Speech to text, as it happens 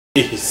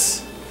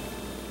Jeez.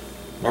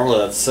 Normally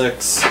that's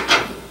 6.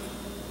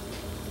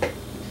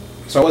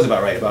 So I was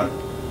about right, about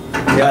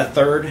a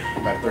third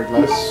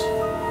less.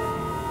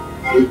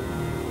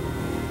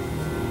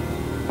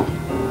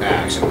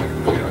 Actually,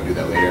 I'll do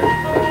that later.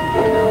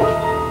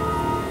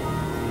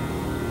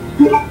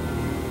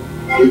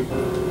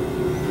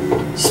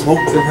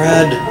 Smoke the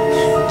red.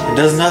 It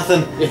does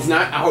nothing. It's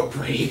not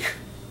outbreak.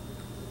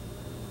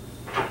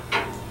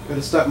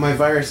 Gotta stop my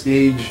virus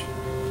gauge.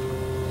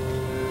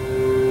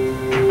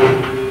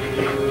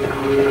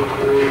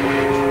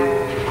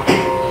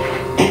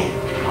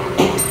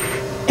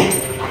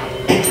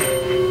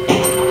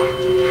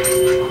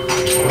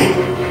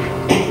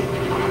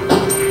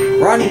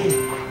 Run!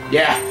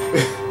 Yeah.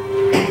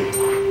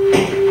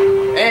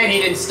 And he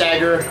didn't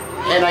stagger,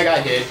 and I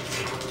got hit.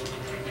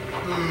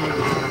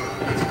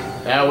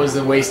 That was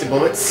a waste of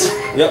bullets.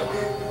 Yep.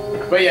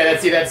 But yeah,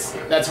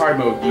 that's hard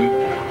mode.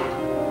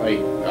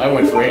 I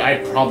went for it. I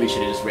probably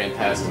should have just ran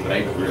past him, but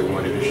I really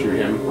wanted to shoot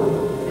him.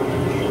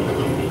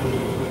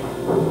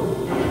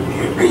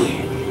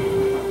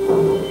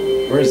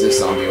 Where is this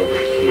zombie over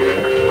here?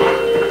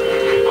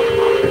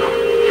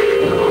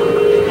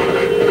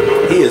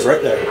 He is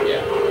right there.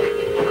 Yeah.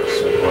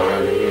 So go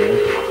around here.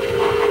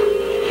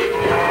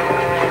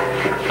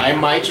 I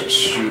might just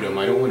shoot him.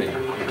 I don't want to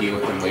deal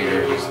with him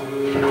later. Just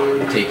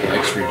take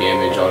extra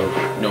damage out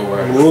of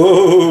nowhere.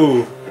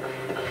 Whoa!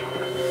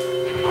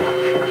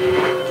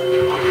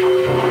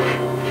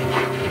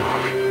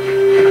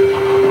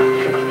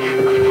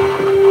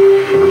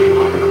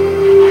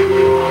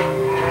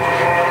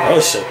 Oh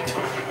shit.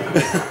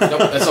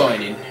 Nope, that's all I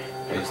need.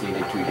 I just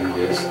needed to do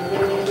this.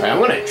 Alright, I'm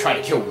gonna try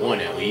to kill one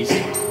at least.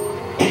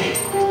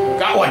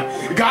 Got one!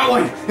 Got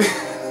one!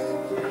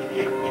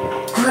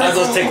 As I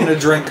was taking a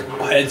drink,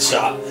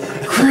 headshot.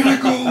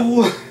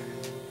 Critical!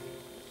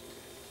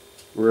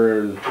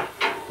 We're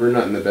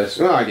not in the best.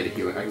 Oh, I get a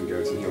healing. I can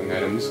get some healing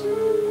items.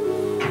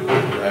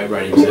 I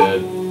run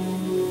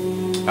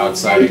into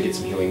outside and get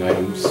some healing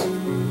items.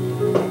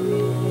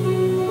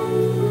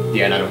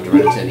 Yeah, and I don't have to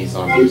run into any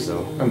zombies,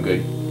 so I'm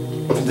good.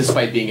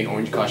 Despite being an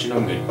orange caution,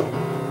 I'm good.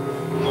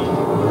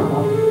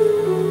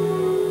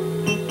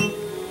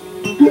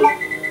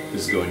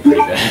 This is going pretty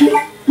bad.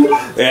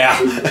 Yeah.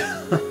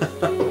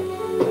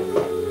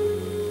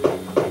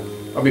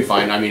 I'll be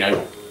fine. I mean,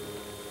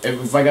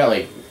 if I got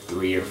like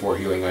 3 or 4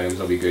 healing items,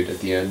 I'll be good at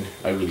the end.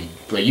 I really,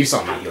 like, you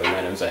saw how many healing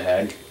items I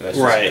had. That's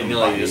just right, you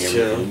only used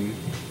 2.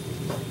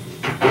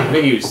 I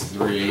think he used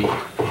 3.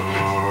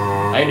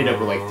 I ended up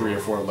with like 3 or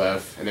 4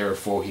 left, and they were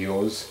full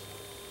heals.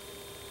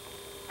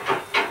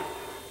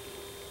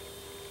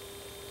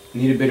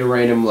 Need a bit of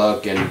random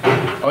luck, and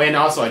oh, and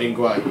also I didn't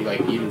go out.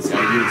 Like you didn't see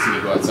me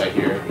go outside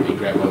here and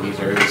grab all these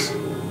herbs.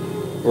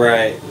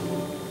 Right.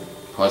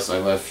 Plus, I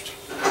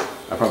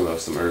probably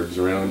left some herbs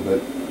around,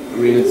 but I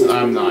mean,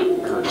 I'm not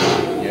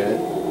hurting yet.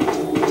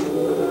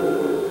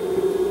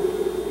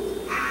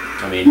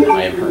 I mean,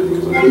 I am hurting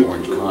because I'm an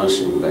orange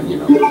caution, but you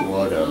know,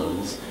 what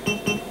else?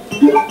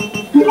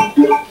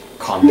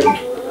 Calm down.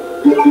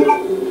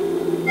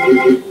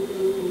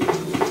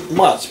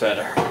 Much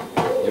better.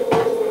 Yep.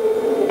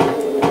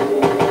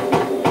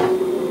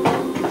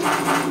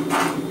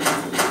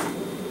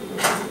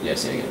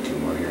 Yes, I got 2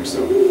 more here,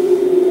 so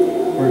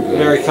we're good.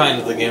 Very kind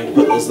of the game to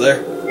put those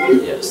there.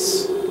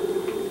 Yes.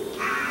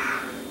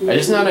 I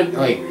just not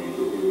like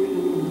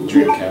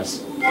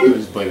Dreamcast. I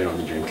just blame it on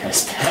the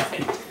Dreamcast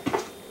pad.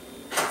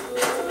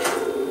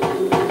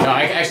 No,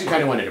 I actually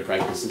kind of wanted to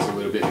practice this a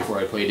little bit before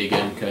I played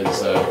again,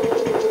 because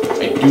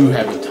I do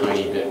have a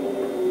tiny bit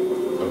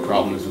of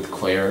problems with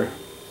Claire.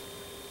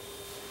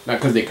 Not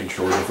because they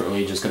control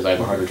differently, just because I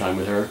have a harder time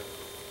with her.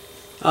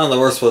 Oh, the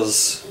worst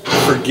was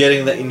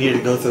forgetting that you needed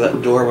to go through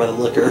that door by the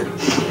liquor.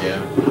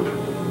 Yeah.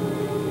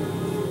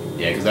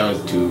 Yeah, because that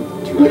was two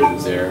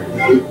items there.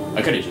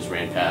 I could have just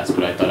ran past,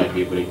 but I thought I'd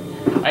be able to.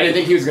 I didn't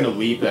think he was going to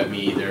leap at me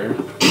either.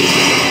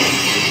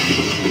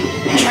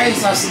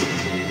 Jesus!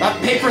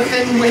 That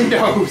paper-thin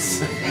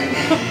windows!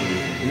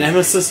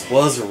 Nemesis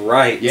was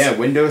right. Yeah,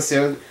 window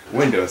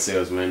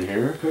salesman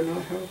here could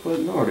not help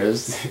but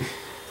notice.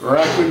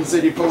 Raccoon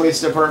City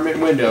Police Department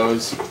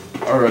windows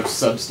are of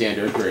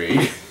substandard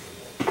grade.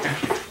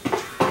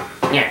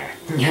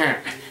 Yeah.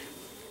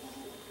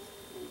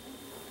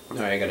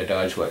 Alright, I gotta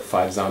dodge, what,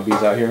 5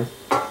 zombies out here?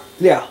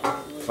 Yeah.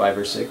 5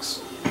 or 6.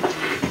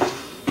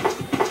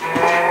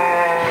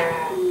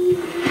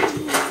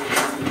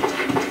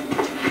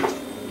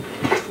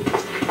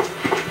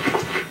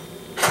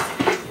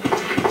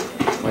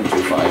 One,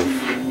 2,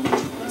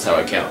 5. That's how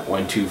I count.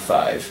 1, 2,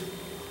 5.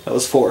 That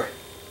was 4.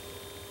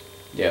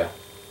 Yeah.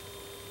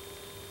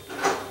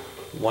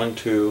 1,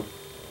 2,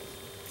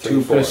 3,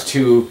 2 4. plus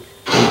 2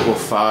 equal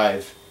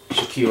 5.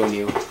 Shaquille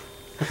O'Neal.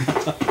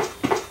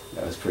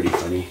 That was pretty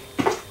funny.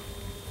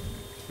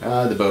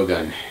 The bow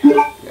gun.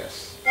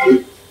 Yes.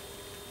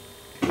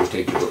 We'll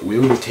take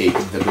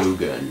the bow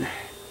gun.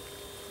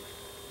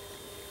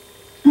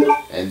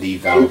 And the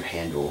valve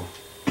handle.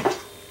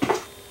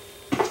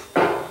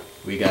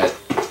 We got...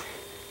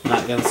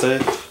 Not gun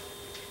safe?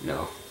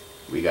 No.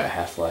 We got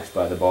Half-Life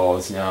by the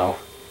balls now.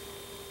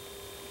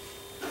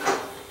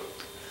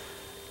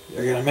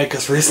 You're gonna make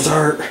us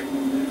restart.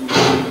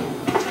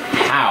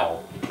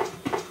 How?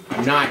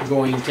 I'm not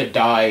going to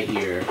die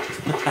here.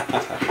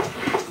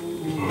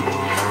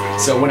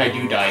 So when I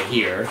do die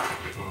here...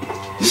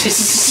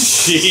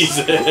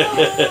 Jesus.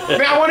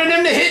 Man, I wanted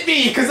him to hit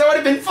me, because that would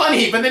have been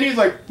funny, but then he was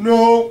like,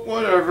 no,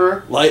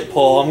 whatever. Light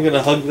pole, I'm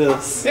gonna hug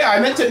this. Yeah, I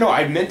meant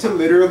to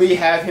literally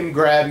have him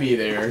grab me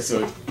there,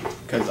 so...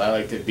 Because I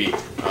like to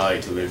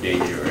live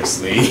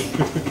dangerously.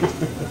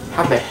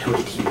 How the hell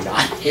did he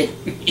not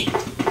hit me?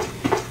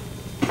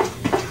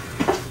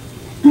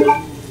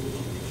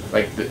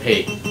 Like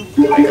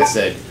I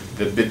said,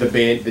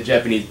 the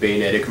Japanese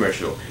Bayonetta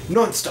commercial.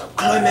 Non-stop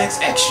climax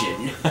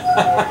action!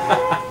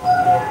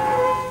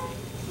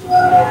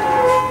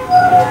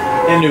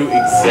 I knew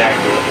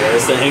exactly what they were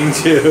saying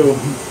too.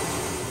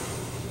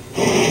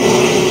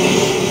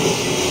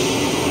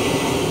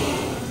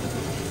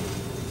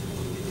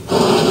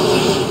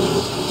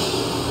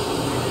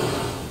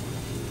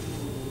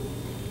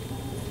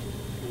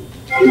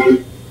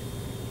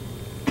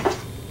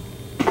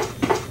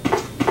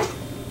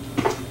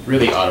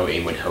 Really,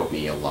 auto-aim would help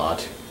me a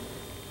lot.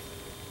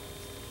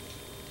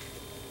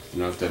 You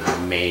don't have to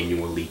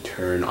manually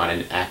turn on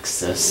an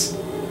axis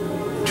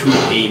to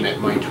aim at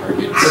my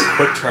targets. A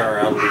quick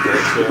turnaround would be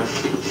great too.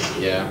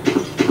 Yeah.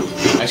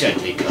 Actually, I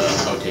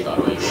would take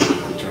auto-aim over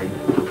quick turn.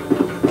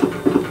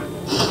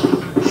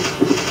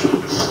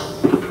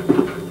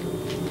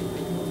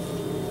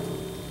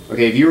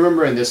 Okay, if you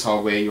remember in this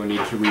hallway, you'll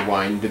need to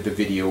rewind the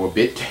video a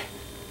bit.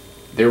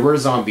 There were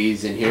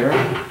zombies in here.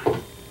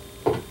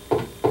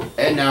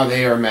 And now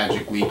they are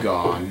magically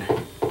gone.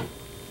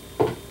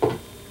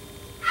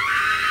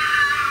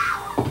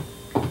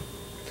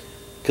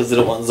 Because they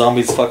don't want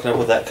zombies fucking up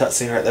with that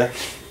cutscene right there.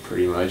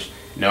 Pretty much.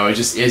 No, it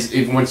just is.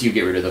 Once you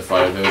get rid of the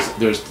fire,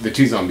 the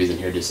two zombies in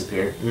here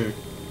disappear. Mm.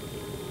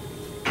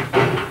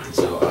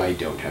 So I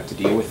don't have to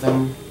deal with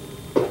them.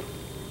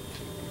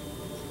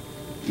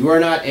 You are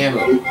not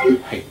ammo.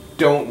 I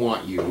don't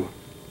want you.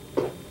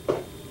 Well,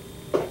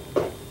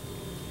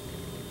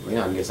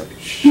 yeah, I guess like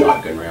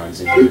shotgun rounds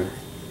in here.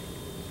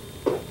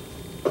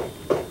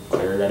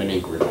 Clear it out an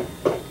ink ribbon.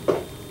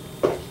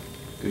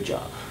 Good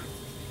job.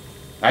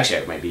 Actually,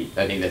 it might be.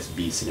 I think that's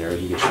B scenario.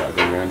 He gets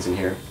shotgun rounds in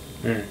here.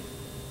 Mm.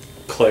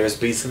 Claire's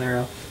B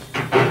scenario.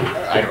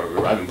 I don't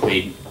remember. I haven't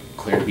played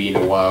Claire B in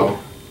a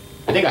while.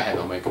 I think I have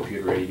it on my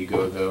computer ready to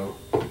go though.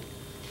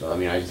 So I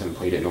mean, I just haven't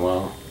played it in a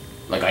while.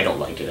 Like I don't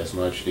like it as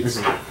much. It's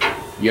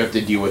you have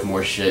to deal with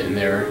more shit in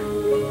there.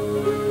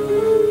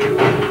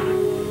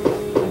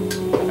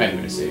 I'm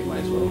gonna save.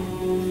 Might as well.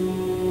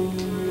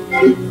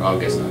 Oh, I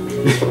guess not.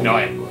 No,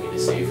 I am going to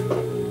save.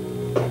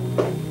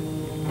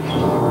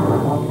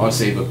 I'll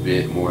save a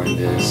bit more in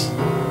this.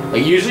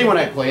 Like usually when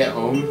I play at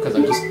home, because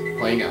I'm just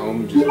playing at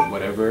home, just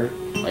whatever.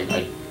 Like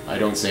I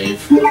don't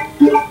save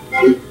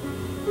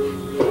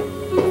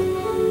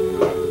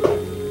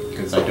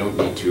because I don't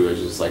need to. I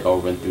just like I'll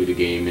run through the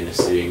game in a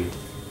sitting.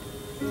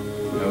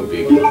 No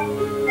biggie.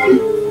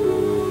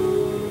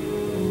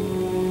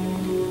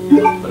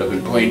 But I've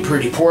been playing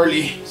pretty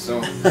poorly,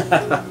 so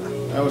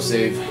I will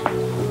save.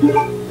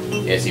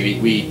 Yeah, see,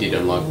 we did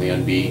unlock the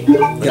B,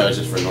 but that was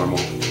just for normal.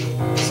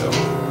 So.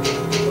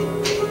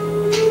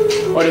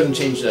 Oh, it doesn't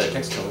change the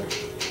text color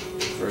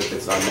for if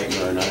it's on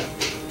Nightmare or not.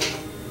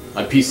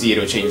 On PC,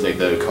 it'll change like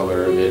the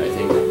color of it, I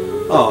think.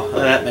 Oh,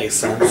 that makes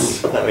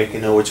sense. That way you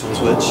can know which one's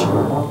which.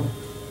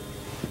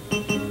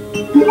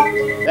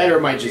 That or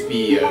it might just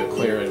be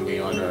Claire and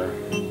Leon or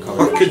color.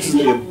 Or it could just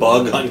be a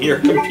bug on your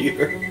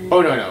computer.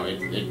 Oh no,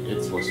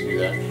 it's supposed to do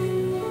that.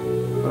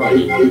 What do I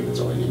need? That's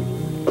all I need.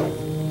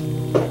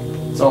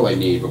 That's all I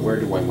need. But where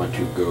do I want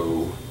to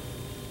go?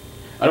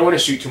 I don't want to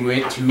shoot too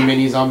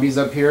many zombies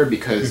up here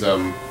because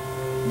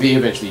they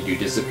eventually do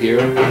disappear.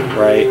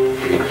 Right.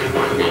 Okay.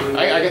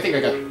 I think I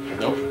got...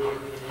 Nope.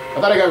 I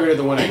thought I got rid of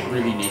the one I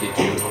really needed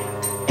to.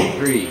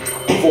 3,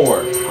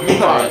 4,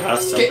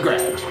 5. Get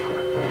grabbed.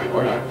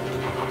 Or not.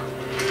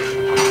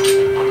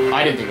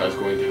 I didn't think I was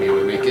going to be able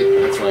to make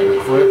it. That's why I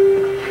went for it.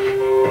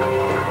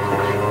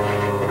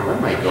 Where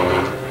am I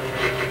going?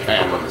 I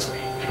am going this way.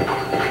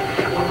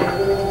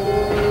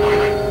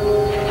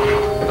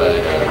 But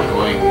I'm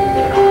going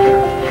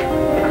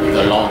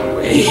the long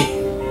way.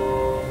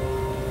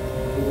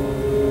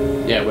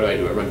 Yeah, what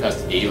do? I run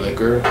past a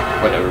liquor?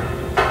 Whatever.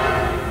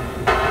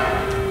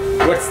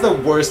 What's the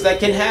worst that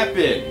can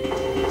happen?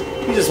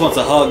 He just wants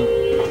a hug.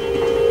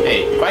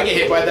 Hey, if I get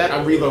hit by that,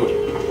 I'm reloading.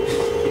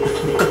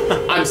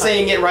 I'm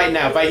saying it right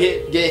now. If I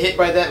get hit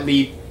by that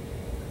leap,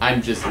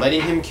 I'm just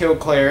letting him kill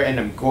Claire and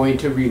I'm going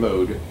to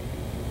reload.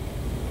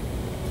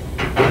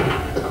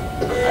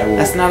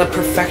 That's not a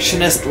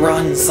perfectionist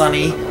run,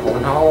 Sonny. Oh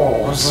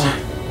no.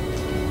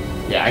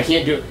 Yeah, I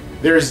can't do it.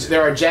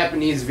 There are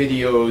Japanese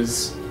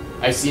videos.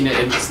 I've seen it.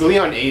 It's the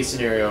Leon A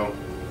scenario.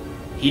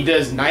 He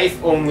does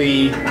knife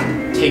only,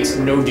 takes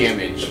no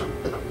damage.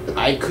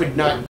 I could not